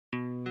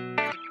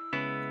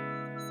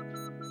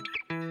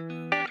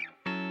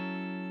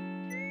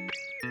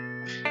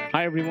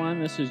Hi, everyone.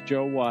 This is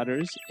Joe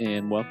Waters,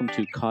 and welcome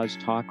to Cause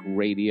Talk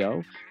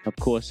Radio. Of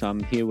course,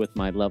 I'm here with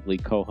my lovely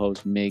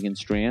co-host, Megan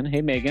Strand.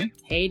 Hey, Megan.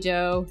 Hey,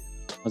 Joe.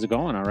 How's it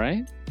going? All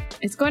right?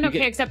 It's going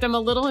okay, except I'm a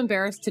little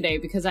embarrassed today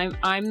because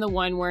I'm the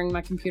one wearing my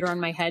computer on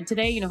my head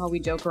today. You know how we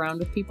joke around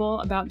with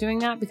people about doing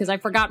that? Because I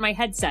forgot my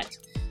headset.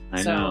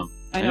 I know,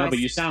 but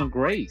you sound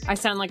great. I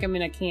sound like I'm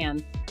in a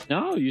can.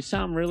 No, you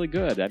sound really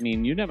good. I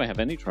mean, you never have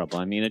any trouble.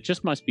 I mean, it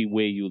just must be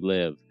where you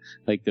live,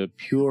 like the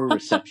pure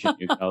reception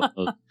you got,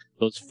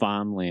 those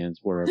farmlands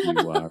wherever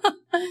you are.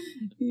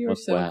 You're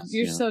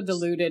so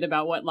deluded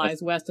about what lies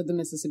west of the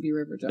Mississippi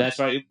River, Joe. That's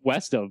right,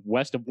 west of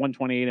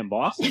 128 in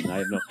Boston. I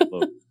have no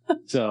clue.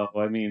 So,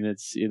 I mean,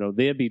 it's,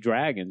 there be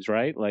dragons,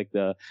 right? Like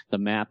the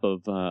map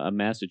of a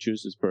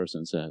Massachusetts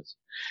person says.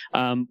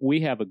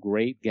 We have a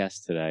great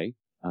guest today.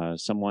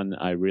 Someone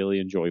I really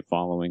enjoy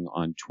following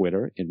on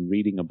Twitter and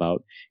reading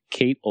about,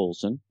 Kate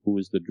Olson, who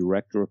is the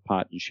Director of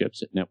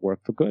Partnerships at Network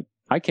for Good.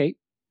 Hi, Kate.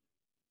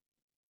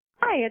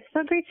 Hi, it's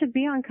so great to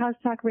be on Cause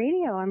Talk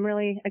Radio. I'm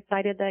really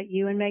excited that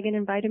you and Megan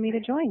invited me to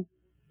join.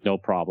 No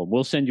problem.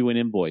 We'll send you an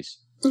invoice.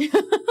 We're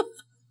just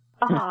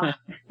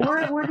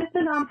a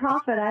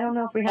nonprofit. I don't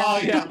know if we have. Oh,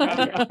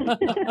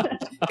 yeah.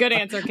 Good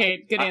answer,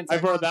 Kate. Good answer.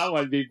 I've heard that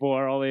one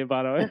before.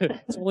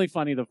 It's only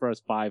funny the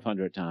first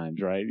 500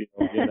 times, right?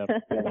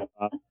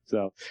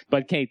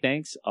 But Kate,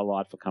 thanks a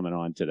lot for coming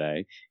on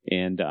today.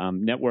 And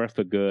Network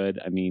for Good.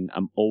 I mean,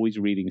 I'm always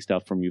reading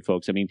stuff from you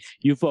folks. I mean,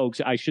 you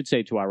folks, I should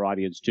say to our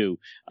audience too,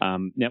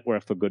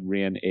 Network for Good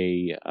ran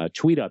a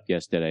tweet up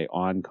yesterday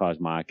on cause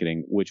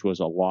marketing, which was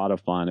a lot of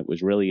fun. It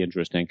was really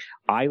interesting.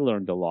 I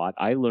learned a lot.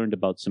 I learned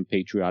about some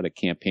patriotic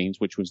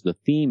campaigns, which was the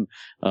theme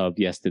of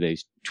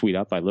yesterday's tweet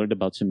up. I learned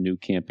about some new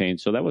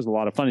campaigns. So that was a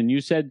lot of fun. And you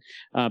said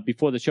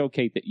before the show,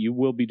 Kate, that you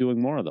will be doing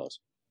more of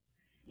those.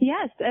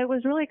 Yes, it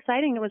was really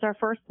exciting. It was our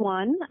first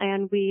one,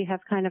 and we have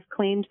kind of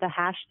claimed the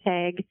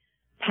hashtag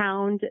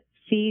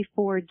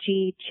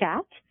 #C4G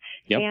chat.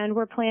 Yep. And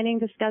we're planning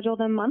to schedule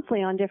them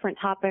monthly on different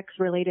topics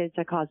related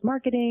to cause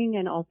marketing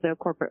and also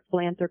corporate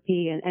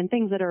philanthropy and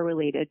things that are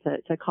related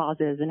to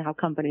causes and how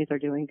companies are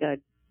doing good.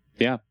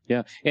 Yeah,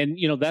 yeah. And,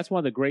 that's one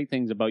of the great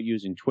things about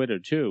using Twitter,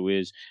 too,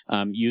 is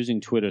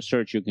using Twitter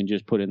search, you can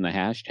just put in the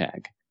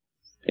hashtag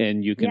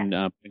and you can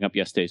bring up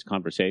yesterday's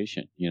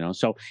conversation,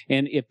 So,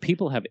 and if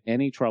people have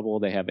any trouble,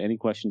 they have any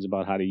questions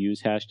about how to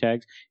use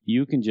hashtags,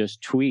 you can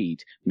just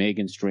tweet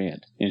Megan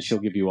Strand and she'll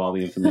give you all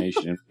the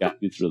information and guide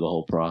you through the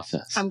whole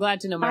process. I'm glad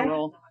to know my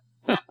role.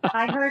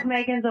 I heard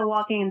Megan's a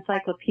walking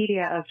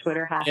encyclopedia of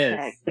Twitter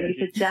hashtags, so you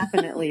should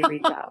definitely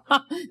reach out.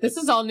 This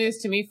is all news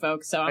to me,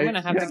 folks, so I'm going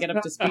to have to get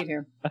up to speed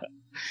here.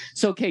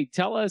 So, Kate,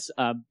 tell us,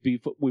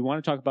 before, we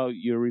want to talk about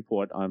your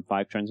report on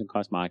 5 trends in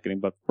cost marketing,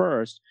 but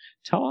first,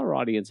 tell our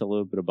audience a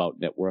little bit about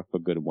Network for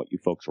Good and what you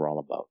folks are all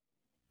about.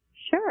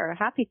 Sure,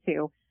 happy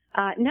to.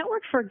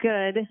 Network for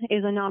Good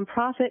is a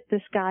nonprofit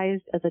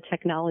disguised as a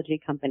technology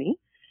company.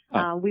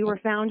 We were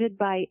founded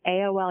by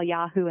AOL,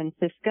 Yahoo, and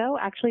Cisco,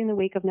 actually in the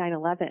wake of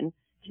 9/11,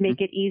 to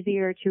make it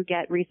easier to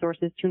get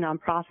resources to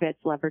nonprofits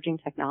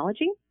leveraging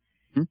technology.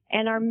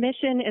 And our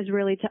mission is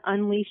really to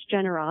unleash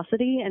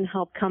generosity and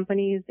help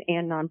companies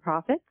and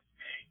nonprofits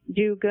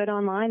do good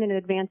online and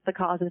advance the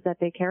causes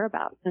that they care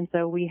about. And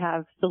so we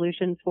have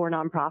solutions for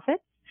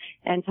nonprofits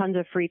and tons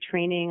of free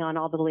training on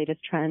all the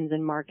latest trends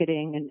in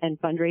marketing and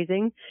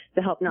fundraising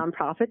to help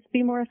nonprofits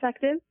be more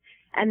effective.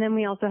 And then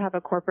we also have a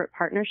corporate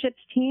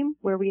partnerships team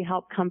where we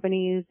help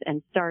companies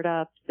and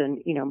startups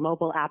and,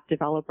 mobile app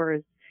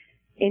developers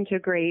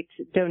integrate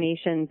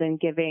donations and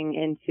giving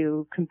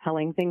into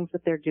compelling things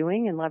that they're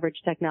doing and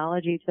leverage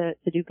technology to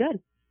do good.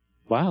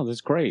 Wow,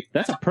 that's great.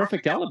 That's a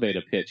perfect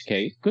elevator pitch,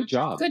 Kate. Good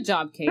job. Good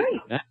job, Kate.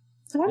 Great.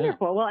 That's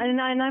wonderful. Yeah. Well,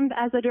 and I'm,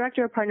 as a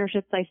director of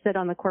partnerships, I sit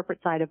on the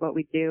corporate side of what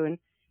we do and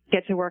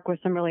get to work with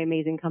some really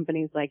amazing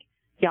companies like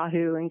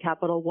Yahoo and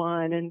Capital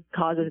One and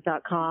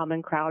Causes.com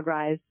and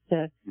CrowdRise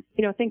to,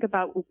 think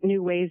about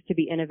new ways to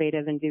be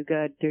innovative and do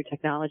good through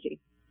technology.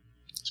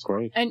 That's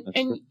great. And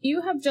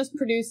you have just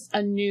produced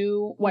a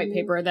new white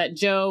paper that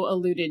Joe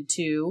alluded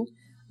to.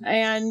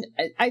 And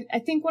I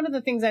think one of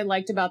the things I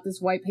liked about this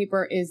white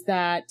paper is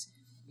that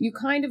you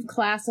kind of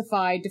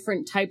classify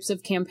different types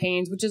of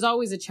campaigns, which is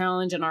always a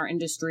challenge in our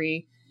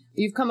industry.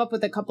 You've come up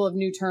with a couple of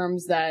new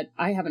terms that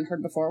I haven't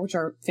heard before, which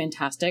are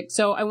fantastic.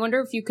 So I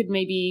wonder if you could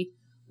maybe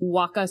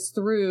walk us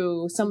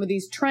through some of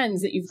these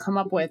trends that you've come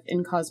up with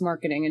in cause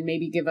marketing and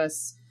maybe give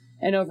us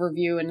an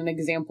overview and an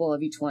example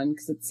of each one,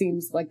 because it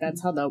seems like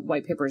that's how the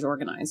white paper is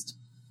organized.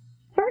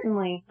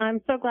 Certainly.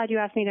 I'm so glad you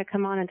asked me to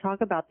come on and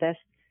talk about this,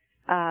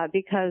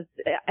 because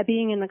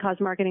being in the cause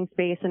marketing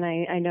space, and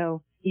I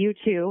know you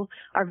two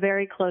are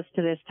very close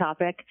to this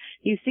topic,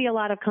 you see a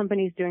lot of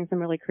companies doing some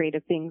really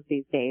creative things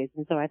these days.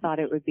 And so I thought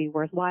it would be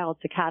worthwhile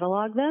to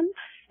catalog them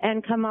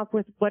and come up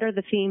with what are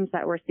the themes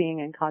that we're seeing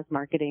in cause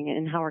marketing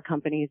and how are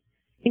companies,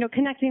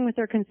 connecting with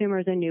their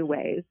consumers in new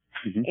ways.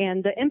 Mm-hmm.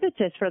 And the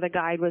impetus for the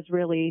guide was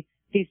really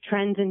these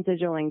trends in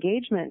digital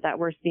engagement that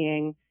we're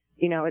seeing,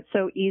 It's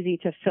so easy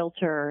to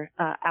filter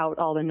out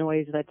all the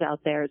noise that's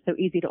out there. It's so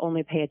easy to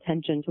only pay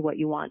attention to what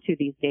you want to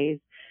these days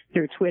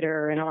through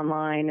Twitter and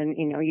online. And,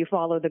 you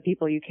follow the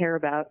people you care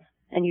about,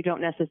 and you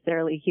don't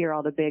necessarily hear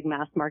all the big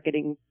mass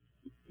marketing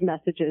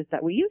messages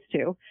that we used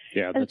to.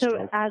 Yeah, and that's so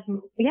true.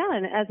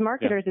 as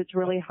marketers, it's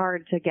really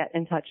hard to get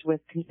in touch with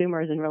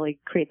consumers and really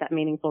create that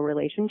meaningful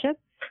relationship.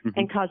 Mm-hmm.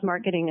 And cause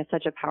marketing is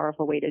such a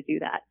powerful way to do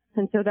that.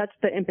 And so that's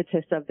the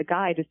impetus of the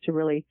guide, is to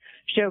really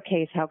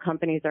showcase how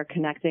companies are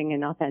connecting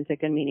in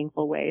authentic and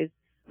meaningful ways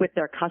with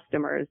their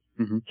customers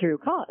mm-hmm. through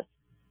cause.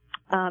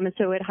 And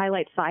so it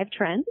highlights 5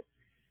 trends.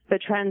 The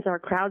trends are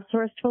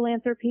crowdsourced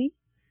philanthropy,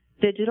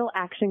 digital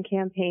action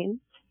campaigns,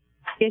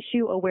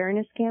 issue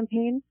awareness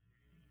campaigns,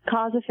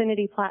 cause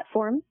affinity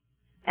platforms,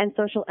 and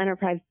social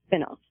enterprise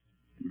spin-offs.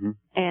 Mm-hmm.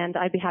 And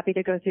I'd be happy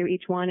to go through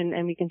each one,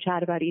 and we can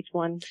chat about each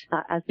one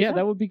as we go.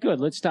 That would be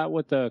good. Let's start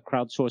with the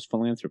crowdsourced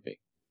philanthropy.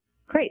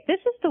 Great. This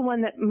is the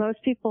one that most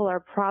people are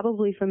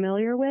probably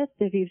familiar with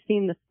if you've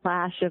seen the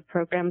splash of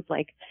programs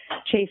like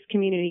Chase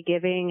Community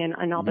Giving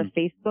and all mm-hmm.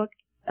 the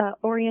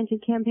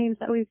Facebook-oriented campaigns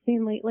that we've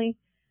seen lately.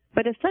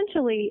 But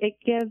essentially, it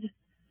gives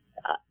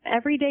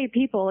everyday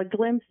people a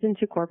glimpse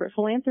into corporate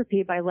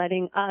philanthropy by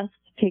letting us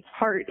take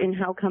part in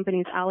how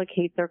companies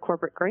allocate their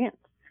corporate grants.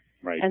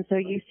 Right. And so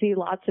you see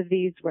lots of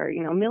these where,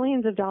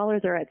 millions of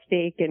dollars are at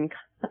stake, and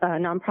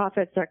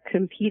nonprofits are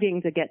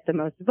competing to get the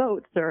most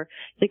votes or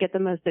to get the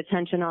most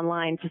attention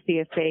online to see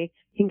if they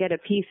can get a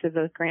piece of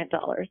those grant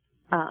dollars.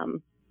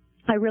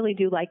 I really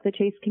do like the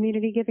Chase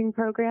Community Giving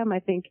program. I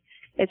think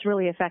it's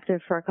really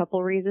effective for a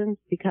couple reasons,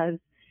 because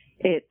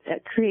it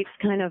creates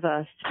kind of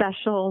a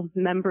special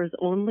members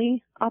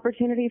only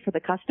opportunity for the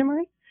customer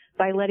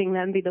by letting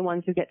them be the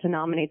ones who get to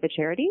nominate the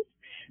charities.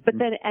 But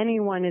then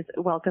anyone is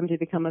welcome to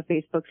become a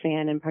Facebook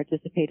fan and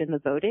participate in the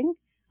voting.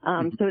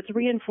 So it's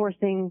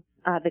reinforcing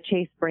the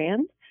Chase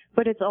brand,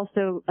 but it's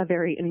also a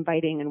very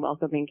inviting and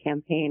welcoming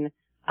campaign,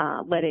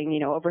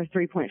 letting, over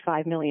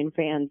 3.5 million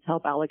fans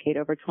help allocate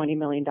over $20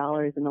 million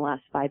in the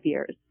last 5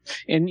 years.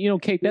 And,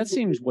 Kate, that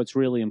seems what's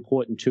really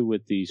important, too,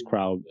 with these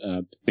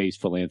crowd-based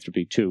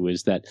philanthropy, too,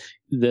 is that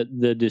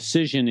the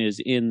decision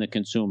is in the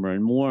consumer.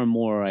 And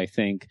more, I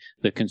think,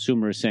 the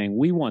consumer is saying,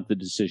 we want the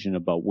decision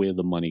about where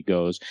the money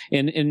goes.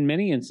 And in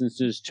many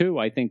instances, too,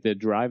 I think they're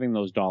driving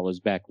those dollars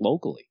back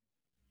locally.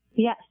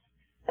 Yes.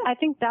 I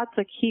think that's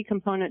a key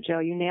component, Joe.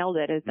 You nailed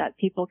it, is that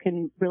people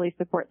can really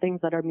support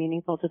things that are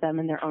meaningful to them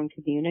in their own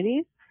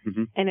communities.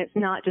 Mm-hmm. And it's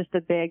not just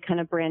the big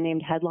kind of brand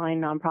named headline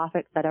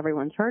nonprofits that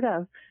everyone's heard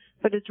of,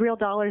 but it's real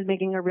dollars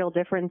making a real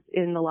difference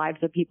in the lives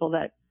of people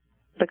that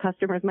the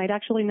customers might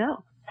actually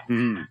know.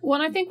 Mm-hmm.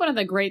 Well, and I think one of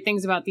the great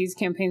things about these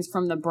campaigns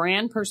from the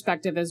brand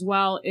perspective as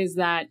well is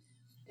that,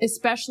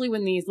 especially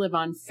when these live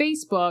on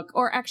Facebook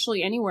or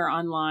actually anywhere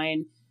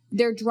online,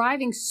 they're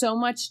driving so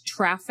much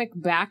traffic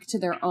back to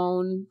their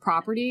own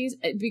properties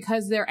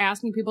because they're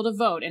asking people to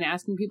vote and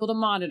asking people to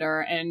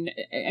monitor. And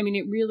I mean,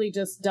 it really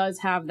just does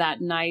have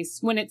that nice,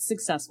 when it's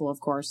successful,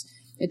 of course,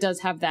 it does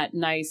have that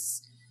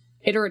nice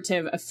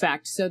iterative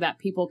effect so that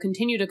people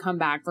continue to come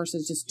back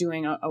versus just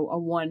doing a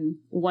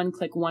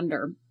one-click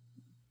wonder.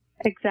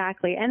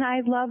 Exactly. And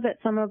I love that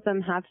some of them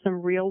have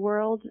some real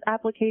world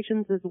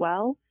applications as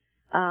well.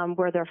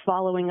 Where they're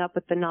following up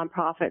with the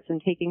nonprofits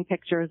and taking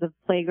pictures of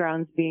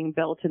playgrounds being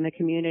built in the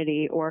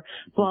community, or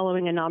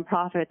following a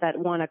nonprofit that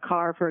won a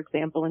car, for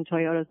example, in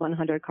Toyota's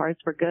 100 Cars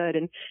for Good,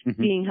 and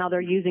mm-hmm. seeing how they're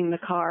using the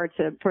car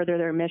to further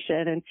their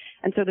mission.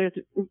 And so there's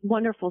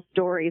wonderful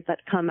stories that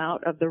come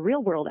out of the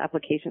real world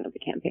application of the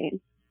campaign.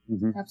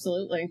 Mm-hmm.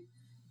 Absolutely.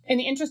 In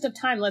the interest of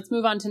time, let's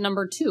move on to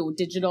number 2,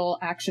 digital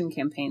action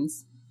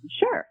campaigns.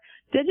 Sure.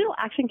 Digital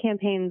action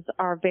campaigns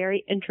are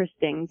very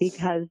interesting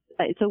because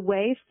it's a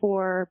way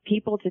for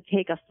people to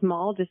take a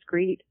small,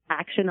 discrete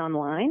action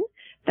online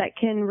that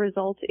can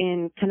result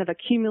in kind of a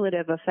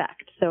cumulative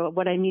effect. So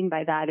what I mean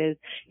by that is,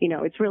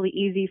 it's really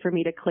easy for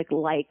me to click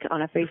like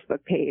on a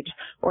Facebook page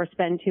or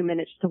spend 2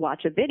 minutes to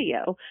watch a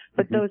video,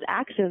 but mm-hmm. those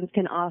actions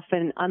can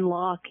often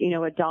unlock,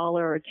 $1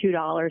 or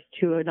 $2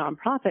 to a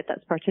nonprofit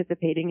that's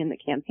participating in the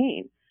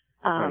campaign.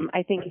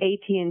 I think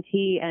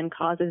AT&T and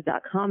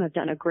Causes.com have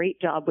done a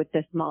great job with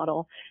this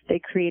model. They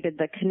created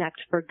the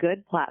Connect for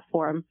Good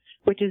platform,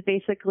 which is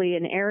basically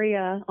an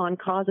area on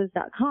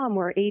Causes.com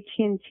where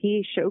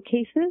AT&T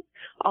showcases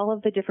all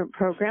of the different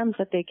programs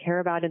that they care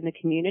about in the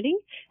community,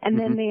 and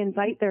mm-hmm. then they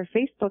invite their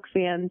Facebook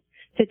fans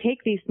to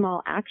take these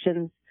small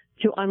actions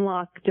to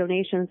unlock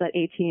donations that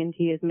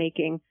AT&T is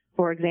making.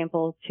 For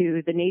example,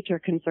 to the Nature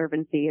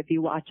Conservancy, if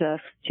you watch a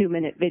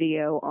 2-minute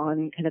video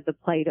on kind of the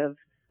plight of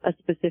a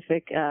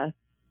specific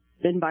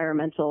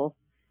environmental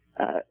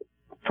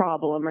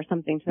problem or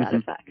something to that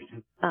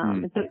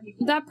mm-hmm. effect.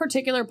 So that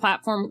particular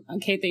platform,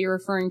 Kate, that you're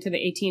referring to,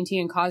 the AT&T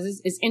and Causes,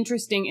 is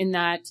interesting in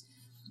that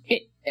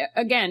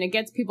it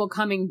gets people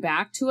coming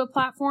back to a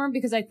platform,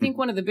 because I think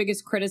one of the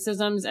biggest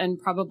criticisms and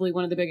probably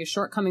one of the biggest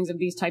shortcomings of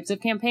these types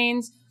of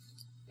campaigns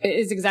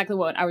is exactly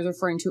what I was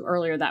referring to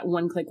earlier, that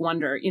one-click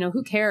wonder.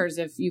 Who cares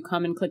if you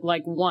come and click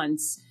like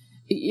once?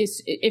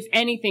 if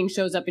anything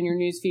shows up in your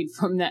newsfeed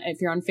from that, if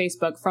you're on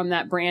Facebook from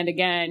that brand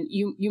again,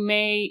 you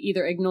may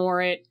either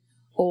ignore it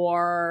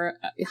or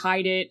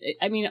hide it.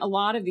 I mean, a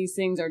lot of these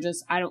things are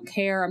just, I don't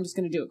care. I'm just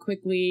going to do it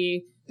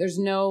quickly. There's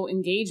no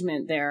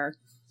engagement there.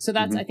 So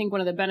that's, I think,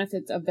 one of the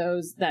benefits of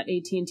those that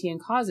AT&T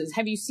and causes.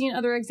 Have you seen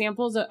other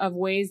examples of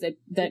ways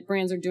that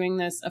brands are doing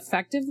this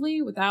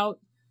effectively without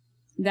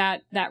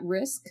that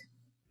risk?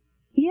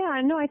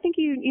 Yeah, no, I think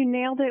you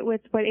nailed it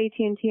with what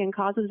AT&T and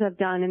causes have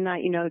done, in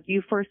that,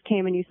 you first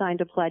came and you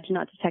signed a pledge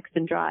not to text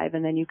and drive,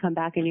 and then you come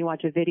back and you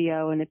watch a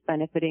video and it's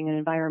benefiting an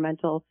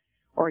environmental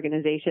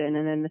organization,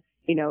 and then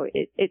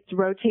it's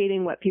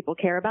rotating what people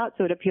care about,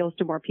 so it appeals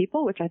to more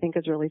people, which I think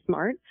is really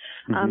smart.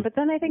 But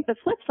then I think the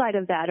flip side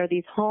of that are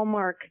these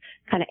hallmark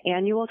kind of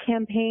annual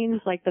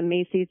campaigns, like the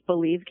Macy's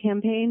Believe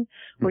campaign,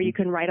 where you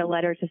can write a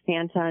letter to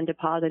Santa and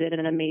deposit it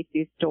in a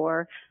Macy's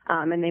store,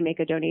 and they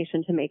make a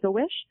donation to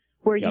Make-A-Wish,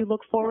 where you look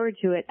forward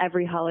to it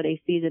every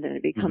holiday season, and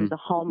it becomes a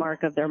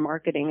hallmark of their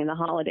marketing in the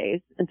holidays.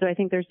 And so I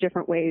think there's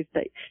different ways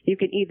that you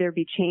can either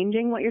be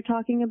changing what you're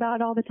talking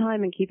about all the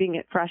time and keeping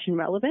it fresh and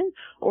relevant,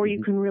 or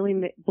you can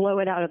really blow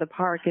it out of the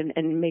park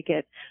and make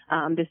it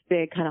this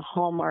big kind of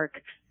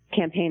hallmark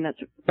campaign that's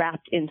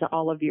wrapped into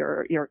all of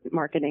your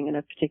marketing in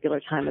a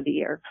particular time of the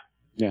year.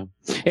 Yeah.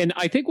 And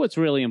I think what's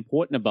really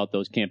important about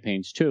those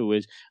campaigns, too,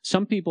 is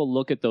some people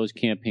look at those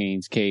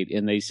campaigns, Kate,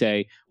 and they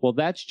say, well,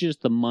 that's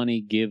just the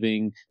money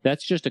giving.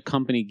 That's just a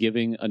company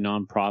giving a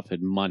nonprofit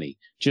money,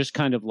 just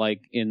kind of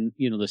like in,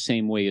 the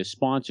same way as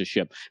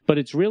sponsorship. But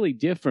it's really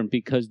different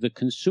because the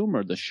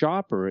consumer, the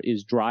shopper,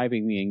 is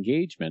driving the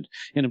engagement.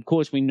 And of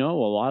course, we know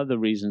a lot of the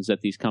reasons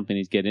that these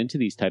companies get into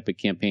these type of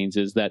campaigns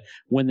is that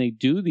when they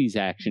do these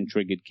action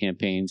triggered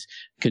campaigns,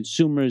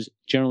 consumers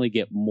generally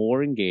get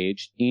more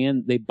engaged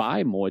and they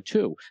buy more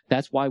too.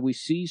 That's why we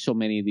see so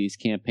many of these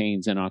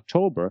campaigns in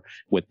October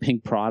with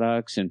pink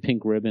products and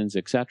pink ribbons,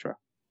 etc.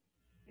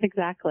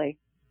 Exactly.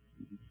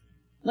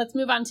 Let's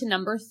move on to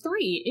number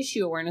 3,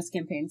 issue awareness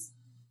campaigns.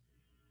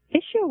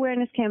 Issue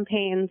awareness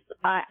campaigns,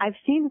 I've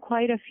seen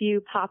quite a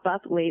few pop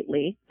up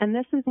lately, and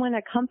this is when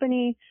a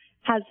company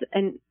has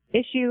an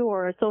issue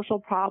or a social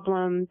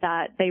problem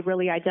that they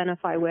really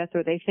identify with,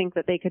 or they think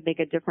that they could make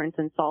a difference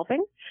in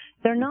solving.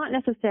 They're not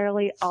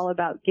necessarily all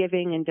about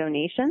giving and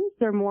donations.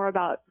 They're more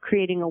about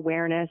creating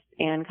awareness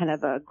and kind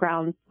of a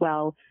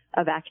groundswell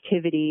of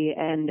activity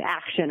and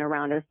action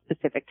around a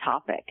specific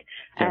topic.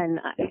 Yeah. And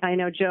I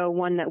know, Joe,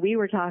 one that we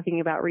were talking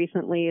about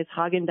recently is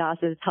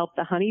Haagen-Dazs's Help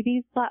the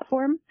Honeybees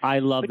platform. I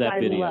love that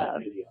video.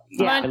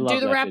 Yeah, do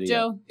the rap,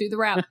 Joe. Do the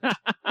rap.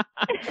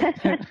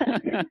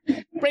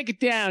 Break it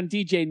down,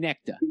 DJ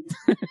Nectar.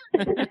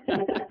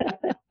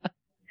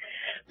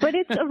 But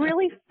it's a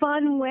really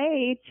fun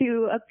way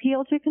to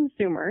appeal to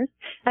consumers.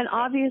 And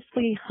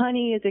obviously,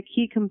 honey is a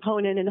key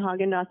component in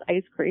Haagen-Dazs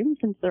ice cream,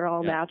 since they're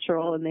all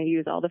natural and they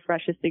use all the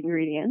freshest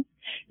ingredients.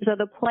 So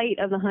the plight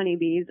of the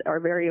honeybees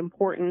are very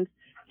important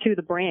to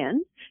the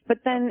brand. But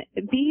then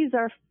bees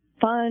are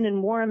fun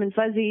and warm and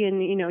fuzzy,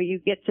 and,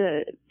 you get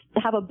to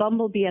have a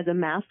bumblebee as a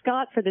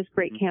mascot for this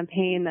great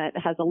campaign that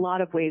has a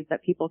lot of ways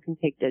that people can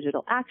take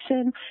digital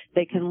action.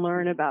 They can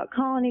learn about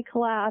colony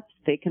collapse.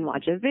 They can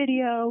watch a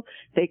video.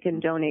 They can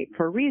donate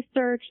for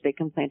research. They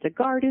can plant a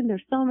garden.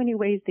 There's so many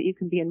ways that you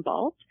can be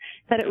involved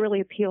that it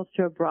really appeals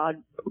to a broad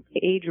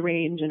age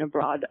range and a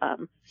broad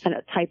kind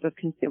of type of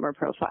consumer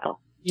profile.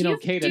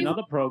 Kate,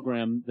 another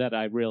program that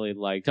I really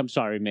liked, I'm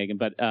sorry, Megan,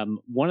 but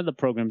one of the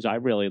programs I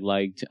really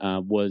liked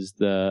was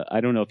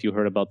I don't know if you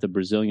heard about the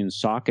Brazilian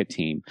soccer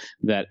team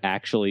that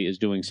actually is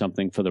doing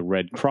something for the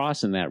Red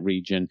Cross in that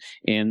region.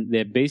 And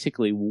they're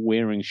basically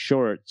wearing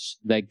shirts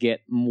that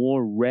get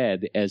more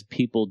red as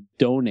people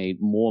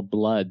donate more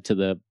blood to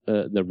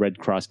the Red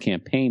Cross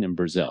campaign in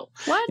Brazil.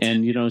 What?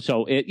 And,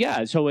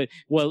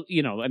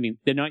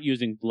 they're not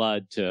using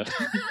blood to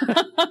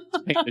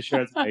make the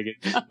shirts Megan.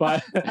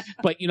 But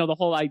the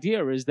whole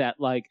idea is that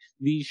like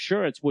these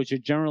shirts, which are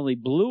generally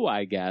blue,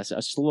 I guess,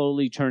 are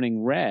slowly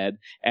turning red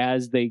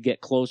as they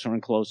get closer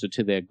and closer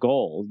to their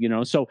goal,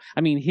 So,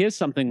 here's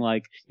something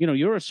like,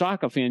 you're a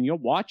soccer fan, you're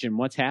watching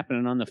what's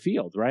happening on the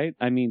field, right?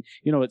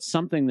 It's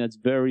something that's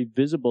very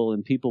visible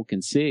and people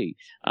can see,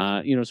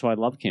 so I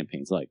love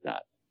campaigns like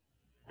that.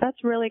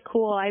 That's really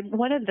cool.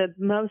 One of the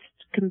most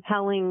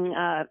compelling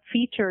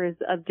features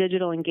of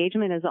digital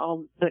engagement is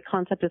all the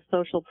concept of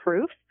social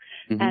proof.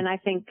 Mm-hmm. And I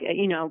think,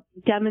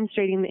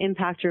 demonstrating the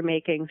impact you're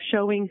making,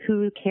 showing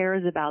who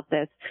cares about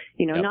this,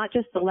 not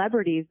just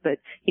celebrities, but,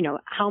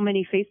 how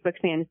many Facebook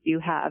fans do you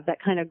have?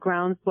 That kind of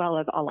groundswell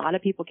of a lot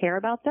of people care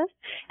about this.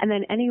 And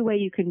then any way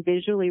you can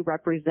visually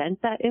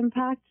represent that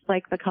impact,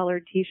 like the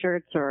colored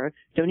T-shirts or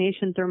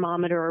donation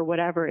thermometer or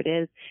whatever it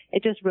is,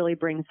 it just really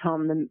brings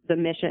home the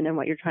mission and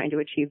what you're trying to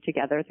achieve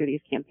together through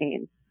these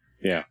campaigns.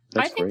 Yeah,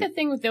 I think the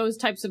thing with those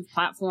types of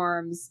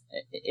platforms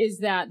is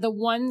that the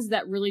ones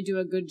that really do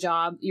a good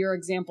job, your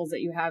examples that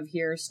you have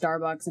here,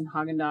 Starbucks and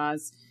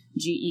Haagen-Dazs,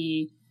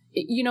 GE,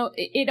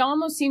 it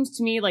almost seems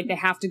to me like they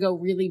have to go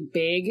really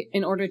big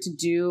in order to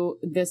do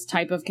this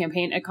type of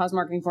campaign. At Cause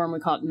Marketing Forum, we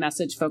call it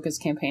message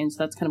focused campaigns.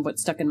 That's kind of what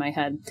stuck in my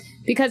head,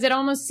 because it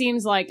almost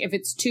seems like if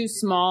it's too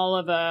small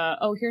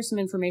of here's some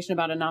information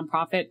about a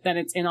nonprofit, then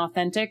it's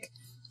inauthentic.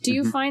 Do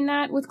you find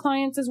that with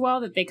clients as well,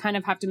 that they kind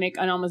of have to make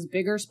an almost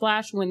bigger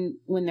splash when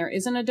there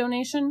isn't a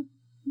donation?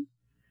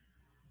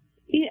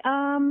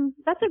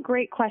 That's a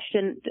great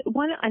question.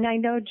 And I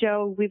know,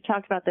 Joe, we've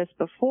talked about this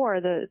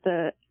before,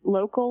 the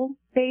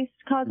local-based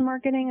cause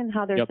marketing and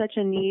how there's such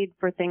a need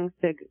for things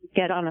to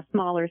get on a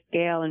smaller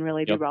scale and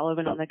really be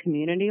relevant on the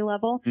community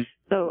level.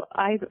 So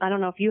I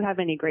don't know if you have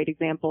any great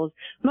examples.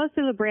 Most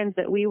of the brands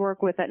that we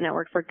work with at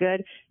Network for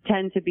Good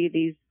tend to be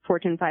these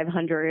Fortune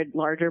 500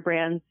 larger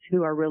brands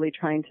who are really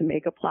trying to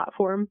make a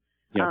platform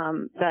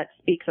that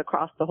speaks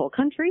across the whole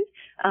country.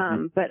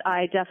 But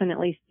I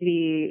definitely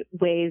see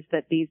ways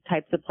that these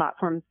types of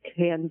platforms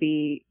can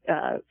be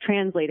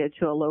translated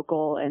to a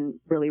local and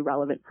really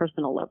relevant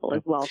personal level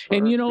as well for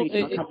regional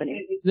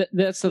companies.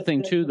 That's the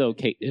thing too, though,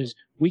 Kate, is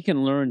we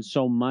can learn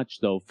so much,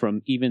 though,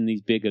 from even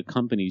these bigger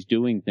companies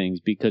doing things,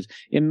 because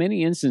in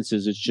many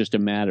instances, it's just a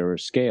matter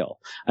of scale.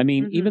 I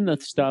mean, even the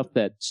stuff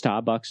that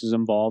Starbucks is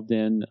involved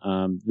in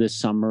this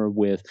summer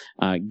with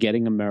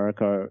getting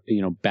America,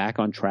 back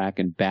on track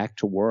and back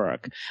to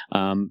work.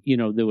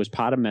 There was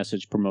part of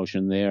message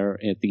promotion there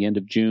at the end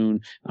of June.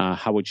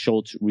 Howard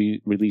Schultz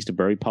released a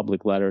very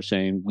public letter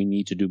saying we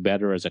need to do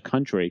better as a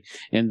country.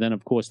 And then,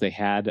 of course, they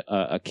had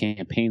a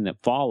campaign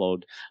that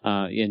followed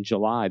in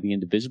July, the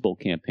Indivisible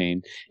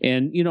campaign.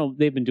 And,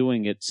 they've been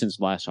doing it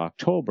since last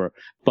October.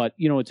 But,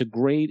 it's a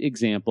great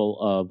example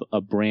of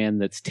a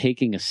brand that's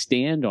taking a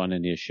stand on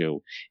an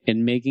issue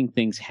and making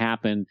things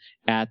happen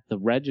at the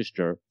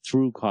register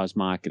through cause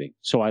marketing.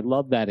 So I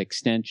love that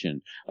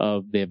extension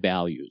of their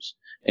values.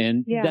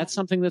 And that's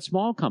something that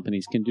small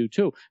companies can do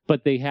too.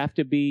 But they have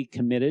to be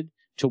committed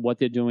to what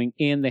they're doing,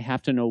 and they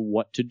have to know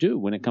what to do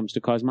when it comes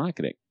to cause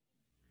marketing.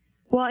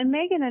 Well, and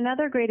Megan,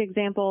 another great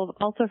example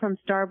also from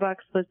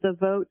Starbucks was the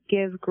Vote,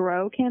 Give,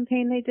 Grow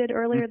campaign they did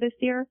earlier this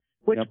year,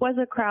 which was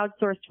a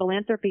crowdsourced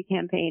philanthropy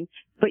campaign.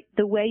 But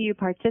the way you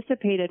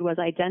participated was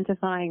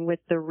identifying with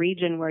the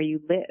region where you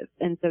live.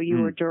 And so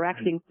you were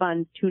directing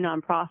funds to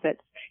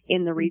nonprofits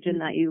in the region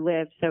that you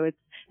live. So it's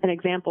an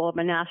example of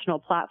a national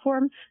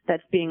platform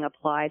that's being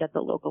applied at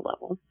the local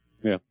level.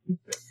 Yeah.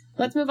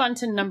 Let's move on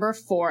to number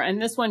 4.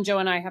 And this one, Joe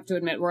and I have to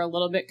admit, we're a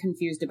little bit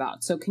confused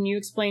about. So can you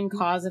explain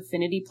cause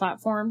affinity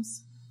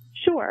platforms?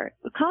 Sure.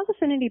 Cause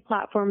affinity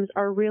platforms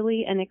are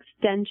really an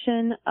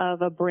extension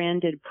of a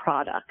branded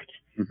product.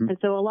 And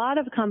so a lot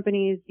of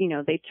companies,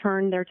 they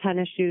turn their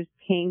tennis shoes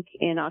pink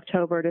in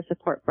October to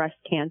support breast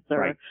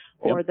cancer,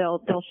 or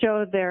they'll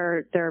show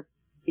their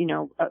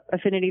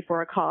affinity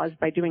for a cause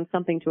by doing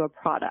something to a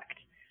product.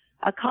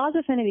 A cause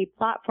affinity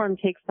platform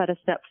takes that a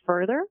step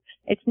further.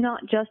 It's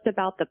not just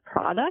about the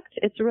product.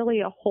 It's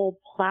really a whole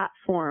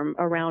platform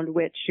around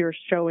which you're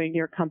showing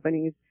your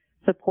company's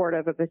support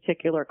of a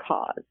particular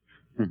cause.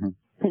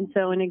 And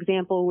so an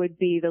example would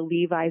be the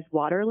Levi's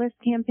Waterless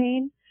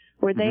campaign,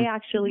 where they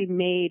actually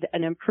made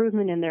an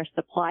improvement in their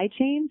supply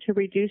chain to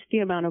reduce the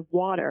amount of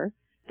water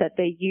that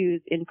they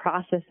use in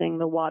processing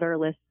the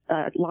waterless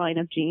line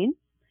of jeans.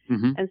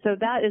 And so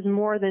that is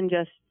more than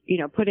just,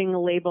 putting a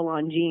label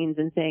on jeans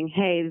and saying,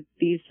 hey,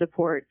 these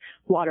support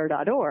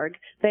water.org.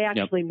 They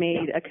actually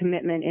made a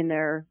commitment in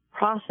their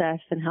process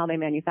and how they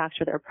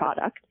manufacture their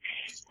product.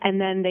 And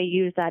then they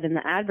use that in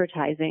the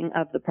advertising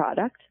of the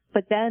product.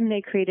 But then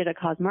they created a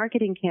cause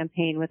marketing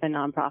campaign with a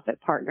nonprofit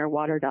partner,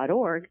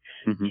 water.org,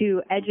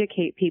 to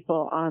educate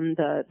people on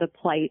the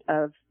plight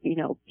of,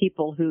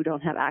 people who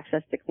don't have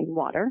access to clean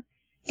water.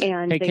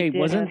 And hey, Kate,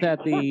 wasn't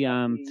that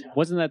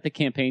the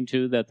campaign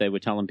too that they were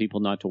telling people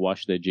not to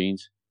wash their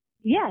jeans?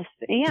 Yes,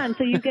 and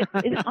so you get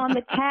on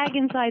the tag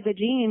inside the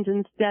jeans,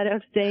 instead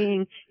of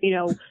saying,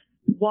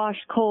 wash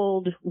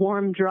cold,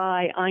 warm,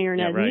 dry, iron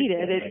as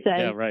needed, it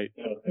says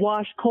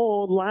wash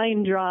cold,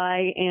 line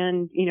dry,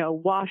 and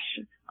wash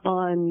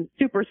on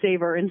Super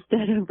Saver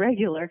instead of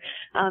regular.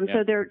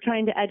 So they're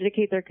trying to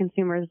educate their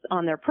consumers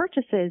on their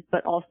purchases,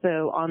 but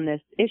also on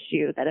this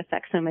issue that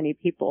affects so many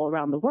people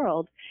around the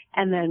world,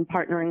 and then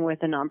partnering with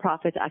a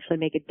nonprofit to actually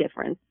make a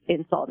difference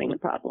in solving the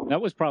problem.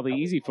 That was probably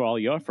easy for all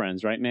your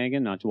friends, right,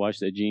 Megan? Not to wash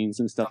their jeans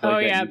and stuff like that. Oh,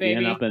 yeah, baby.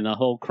 End up in the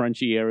whole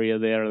crunchy area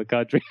there of the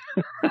country.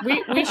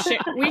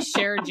 we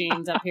share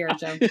jeans up here,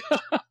 Joe.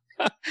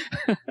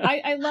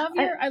 I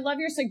love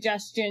your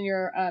suggestion.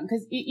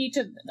 Because each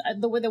of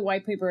the way the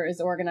white paper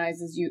is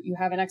organized is you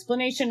have an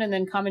explanation and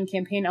then common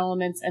campaign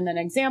elements and then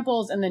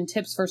examples and then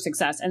tips for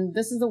success. And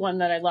this is the one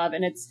that I love.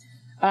 And it's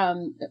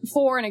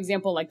for an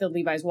example like the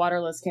Levi's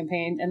Waterless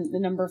campaign. And the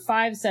number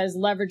 5 says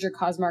leverage your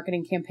cause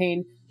marketing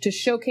campaign to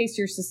showcase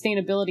your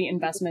sustainability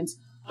investments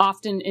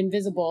often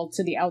invisible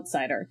to the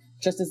outsider,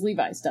 just as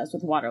Levi's does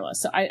with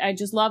Waterless. So I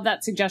just love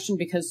that suggestion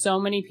because so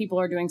many people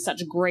are doing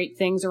such great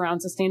things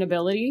around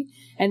sustainability,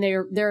 and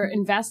they're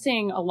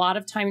investing a lot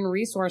of time and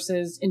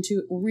resources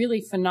into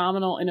really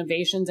phenomenal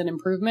innovations and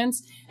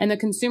improvements, and the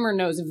consumer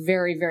knows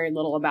very, very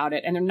little about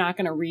it, and they're not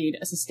going to read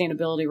a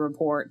sustainability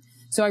report.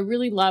 So I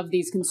really love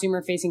these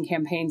consumer-facing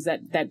campaigns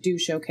that do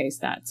showcase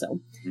that.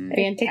 So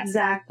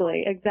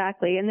fantastic.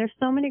 Exactly. And there's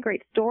so many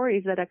great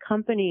stories that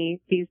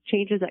these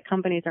changes that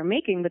companies are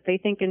making, but they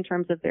think in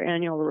terms of their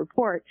annual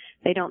report.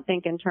 They don't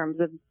think in terms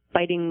of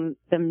biting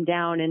them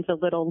down into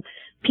little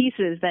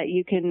pieces that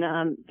you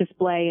can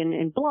display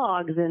in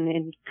blogs and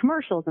in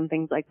commercials and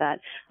things like that.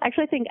 I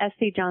actually think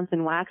SC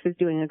Johnson Wax is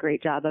doing a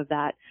great job of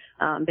that.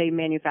 They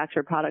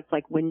manufacture products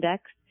like Windex,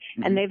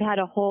 and they've had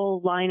a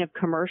whole line of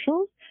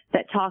commercials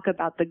that talk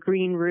about the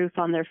green roof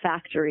on their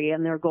factory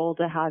and their goal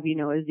to have,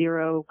 a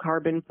zero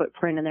carbon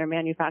footprint in their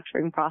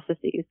manufacturing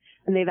processes.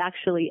 And they've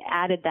actually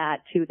added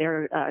that to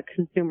their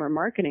consumer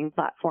marketing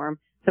platform.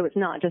 So it's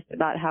not just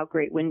about how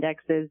great Windex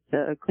is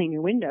to clean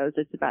your windows.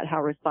 It's about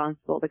how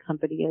responsible the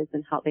company is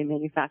and how they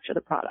manufacture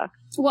the product.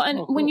 Well,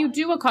 and when you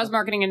do a cause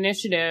marketing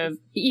initiative,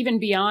 even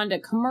beyond a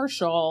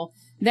commercial,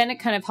 then it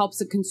kind of helps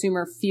the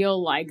consumer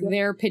feel like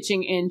they're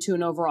pitching into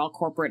an overall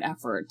corporate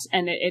effort.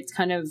 And it's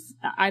kind of,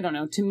 I don't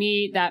know, to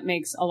me, that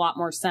makes a lot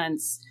more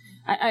sense.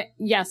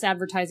 Yes,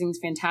 advertising is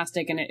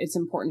fantastic and it's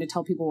important to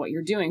tell people what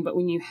you're doing. But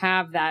when you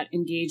have that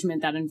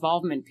engagement, that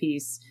involvement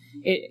piece,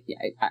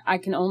 I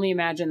can only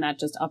imagine that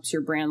just ups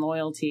your brand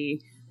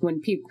loyalty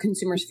when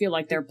consumers feel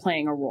like they're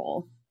playing a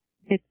role.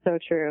 It's so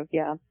true.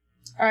 Yeah.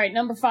 All right.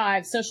 Number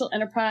 5, social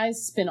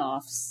enterprise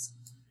spin-offs.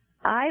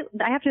 I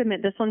have to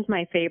admit, this one's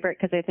my favorite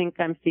because I think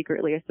I'm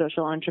secretly a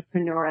social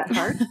entrepreneur at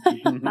heart.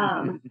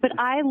 But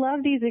I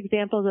love these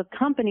examples of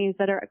companies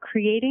that are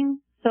creating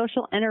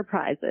social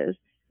enterprises.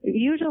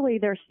 Usually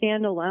they're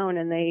standalone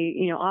and they,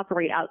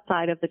 operate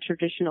outside of the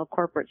traditional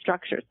corporate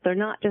structures. They're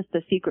not just a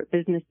secret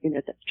business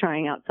unit that's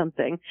trying out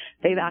something.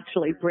 They've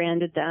actually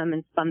branded them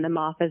and spun them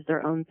off as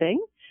their own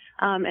thing.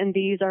 And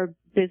these are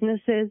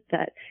businesses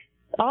that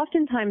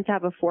oftentimes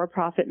have a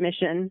for-profit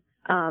mission,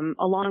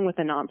 along with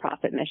a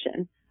nonprofit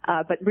mission.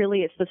 But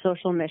really it's the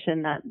social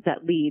mission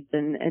that leads,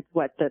 and it's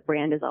what the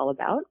brand is all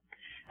about.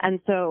 And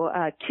so,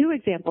 2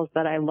 examples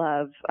that I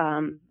love.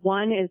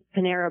 One is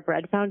Panera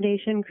Bread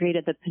Foundation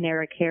created the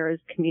Panera Cares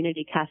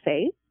Community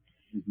Cafe.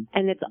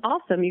 And it's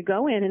awesome. You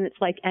go in and it's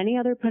like any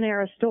other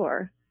Panera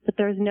store, but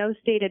there's no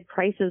stated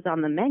prices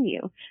on the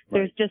menu.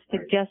 There's just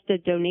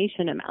suggested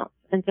donation amounts.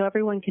 And so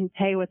everyone can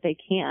pay what they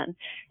can.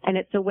 And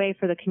it's a way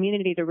for the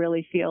community to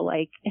really feel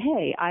like,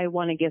 hey, I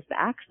want to give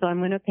back, so I'm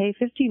going to pay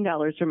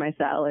 $15 for my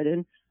salad.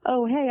 And,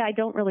 oh, hey, I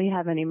don't really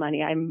have any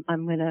money. I'm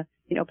going to,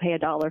 pay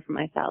 $1 for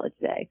my salad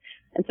today.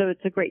 And so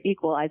it's a great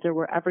equalizer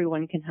where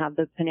everyone can have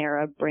the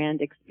Panera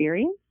brand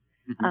experience,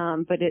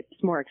 but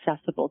it's more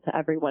accessible to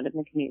everyone in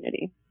the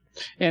community.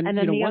 And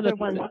then the other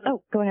one,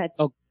 go ahead.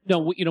 Oh, no,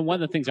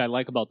 one of the things I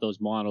like about those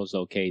models,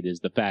 though, Kate,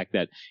 is the fact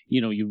that,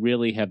 you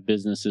really have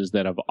businesses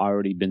that have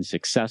already been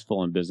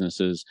successful in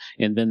businesses,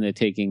 and then they're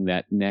taking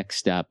that next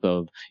step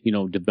of,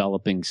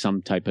 developing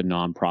some type of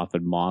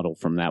nonprofit model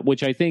from that,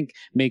 which I think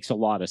makes a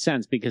lot of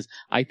sense because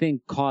I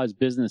think cause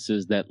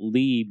businesses that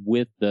lead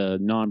with the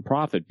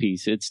nonprofit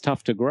piece, it's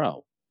tough to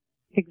grow.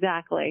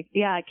 Exactly.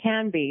 Yeah, it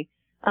can be.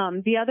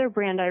 The other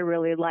brand I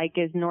really like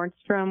is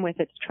Nordstrom with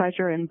its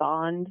Treasure and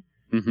Bond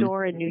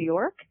store in New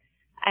York.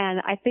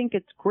 And I think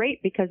it's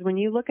great because when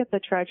you look at the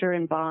Treasure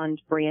and Bond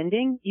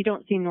branding, you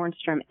don't see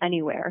Nordstrom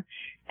anywhere.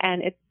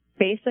 And it's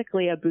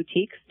basically a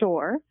boutique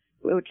store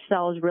which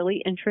sells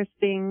really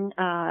interesting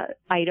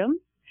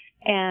items,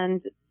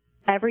 and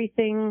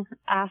everything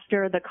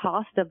after the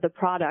cost of the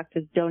product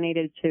is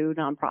donated to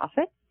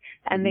nonprofits.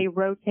 And they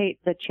rotate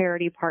the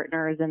charity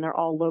partners, and they're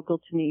all local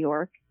to New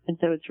York. And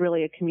so it's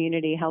really a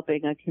community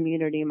helping a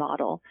community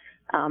model.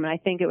 And I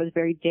think it was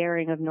very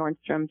daring of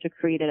Nordstrom to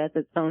create it as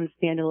its own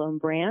standalone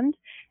brand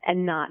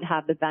and not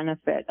have the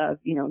benefit of,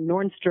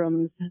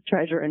 Nordstrom's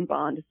Treasure and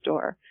Bond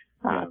store.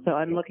 So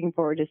I'm looking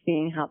forward to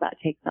seeing how that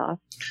takes off.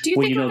 Do you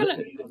think we're going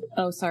to...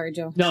 Oh, sorry,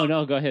 Joe.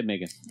 No, go ahead,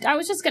 Megan. I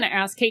was just going to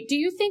ask, Kate, do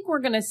you think we're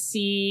going to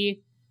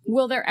see...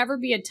 Will there ever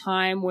be a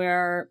time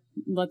where,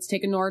 let's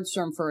take a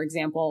Nordstrom, for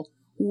example,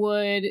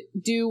 would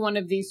do one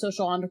of these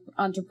social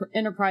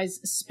enterprise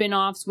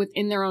spin-offs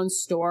within their own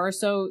store?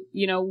 So,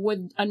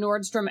 would a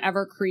Nordstrom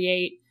ever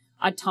create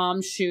a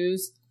Tom's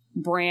Shoes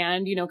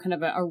brand, kind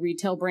of a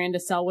retail brand to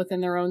sell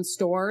within their own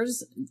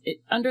stores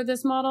under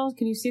this model?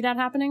 Can you see that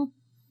happening?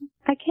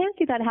 I can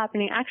see that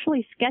happening.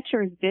 Actually,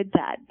 Skechers did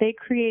that. They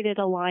created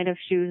a line of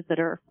shoes that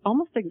are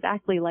almost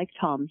exactly like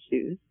Tom's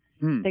Shoes.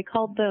 They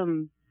called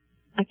them...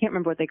 I can't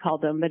remember what they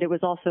called them, but it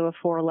was also a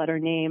 4-letter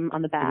name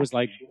on the back. It was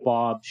like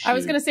Bob's. I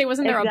was going to say,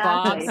 wasn't there a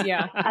Bob's?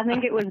 Yeah. I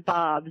think it was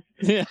Bob's.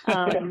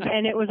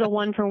 And it was a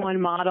 1-for-1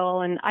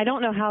 model. And I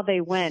don't know how they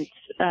went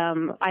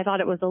I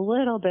thought it was a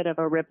little bit of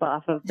a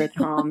ripoff of the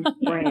Tom's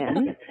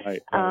brand.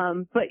 Right.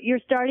 But you're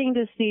starting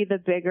to see the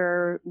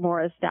bigger,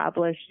 more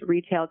established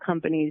retail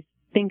companies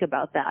think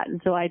about that. And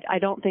so I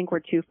don't think we're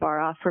too far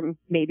off from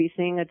maybe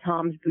seeing a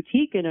Tom's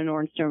boutique in a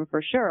Nordstrom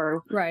for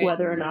sure, Right.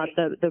 whether or not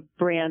the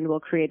brand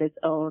will create its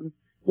own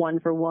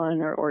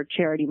one-for-one or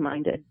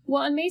charity-minded.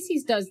 Well, and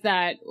Macy's does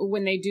that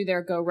when they do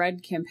their Go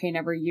Red campaign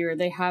every year.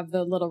 They have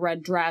the little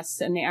red dress,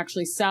 and they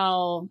actually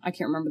sell, I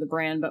can't remember the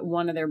brand, but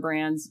one of their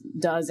brands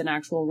does an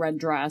actual red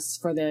dress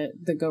for the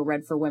Go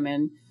Red for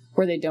Women,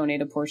 where they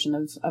donate a portion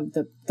of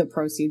the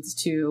proceeds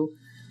to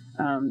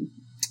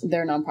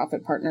their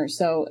nonprofit partners.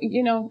 So,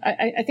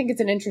 I think it's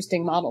an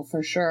interesting model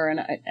for sure.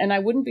 And I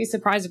wouldn't be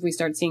surprised if we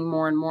start seeing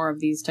more and more of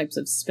these types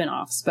of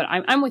spin-offs. But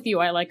I'm with you.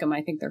 I like them.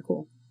 I think they're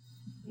cool.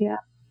 Yeah.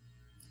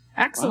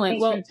 Excellent.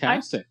 Well,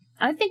 fantastic.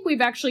 I think we've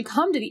actually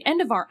come to the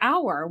end of our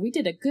hour. We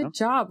did a good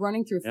job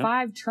running through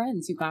 5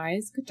 trends, you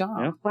guys. Good job.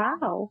 Yeah.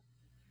 Wow.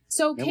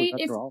 So, Kate,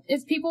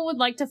 if people would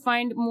like to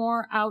find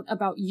more out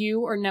about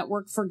you or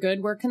Network for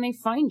Good, where can they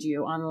find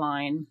you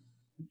online?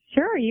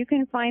 Sure. You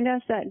can find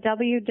us at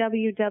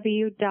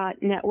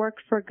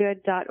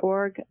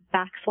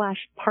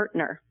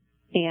www.networkforgood.org/partner.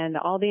 And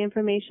all the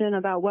information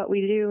about what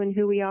we do and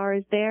who we are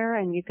is there.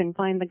 And you can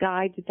find the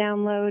guide to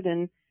download.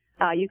 And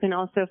you can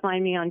also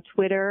find me on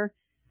Twitter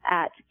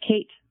at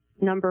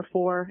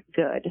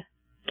Kate4Good.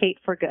 Kate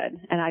for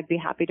Good. And I'd be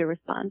happy to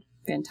respond.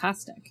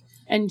 Fantastic.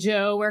 And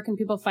Joe, where can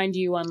people find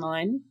you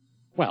online?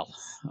 Well,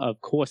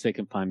 of course they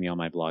can find me on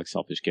my blog,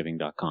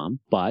 selfishgiving.com.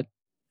 But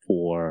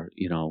for,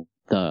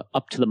 the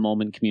up to the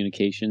moment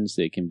communications,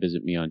 they can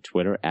visit me on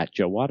Twitter at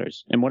Joe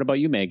Waters. And what about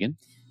you, Megan?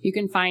 You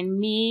can find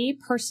me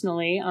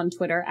personally on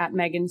Twitter at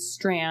Megan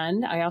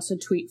Strand. I also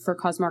tweet for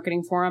Cause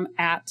Marketing Forum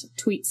at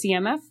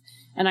TweetCMF.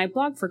 And I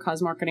blog for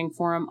Cause Marketing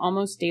Forum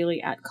almost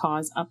daily at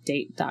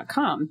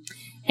causeupdate.com.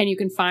 And you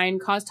can find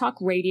Cause Talk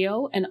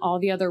Radio and all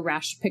the other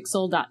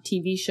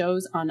rashpixel.tv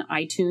shows on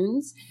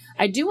iTunes.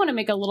 I do want to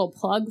make a little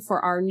plug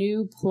for our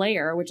new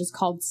player, which is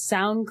called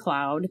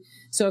SoundCloud.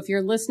 So if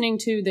you're listening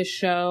to this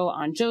show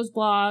on Joe's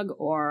blog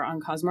or on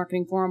Cause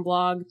Marketing Forum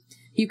blog,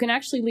 you can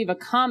actually leave a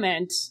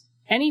comment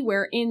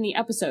anywhere in the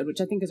episode, which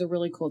I think is a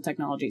really cool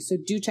technology. So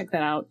do check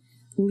that out.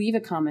 Leave a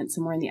comment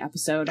somewhere in the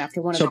episode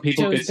after one of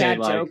Joe's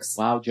bad jokes.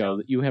 Wow,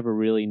 Joe, you have a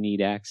really neat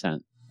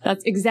accent.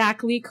 That's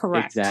exactly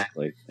correct.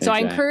 Exactly. So I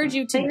encourage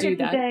you to do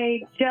that.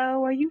 Today,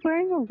 Joe, are you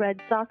wearing a Red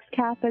Sox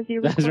cap as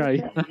you record?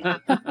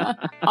 That's right.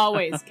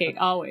 Always, Kate,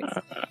 always.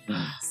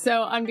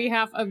 So on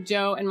behalf of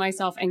Joe and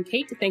myself and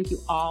Kate, thank you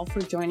all for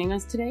joining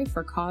us today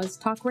for Cause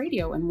Talk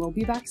Radio, and we'll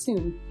be back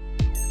soon.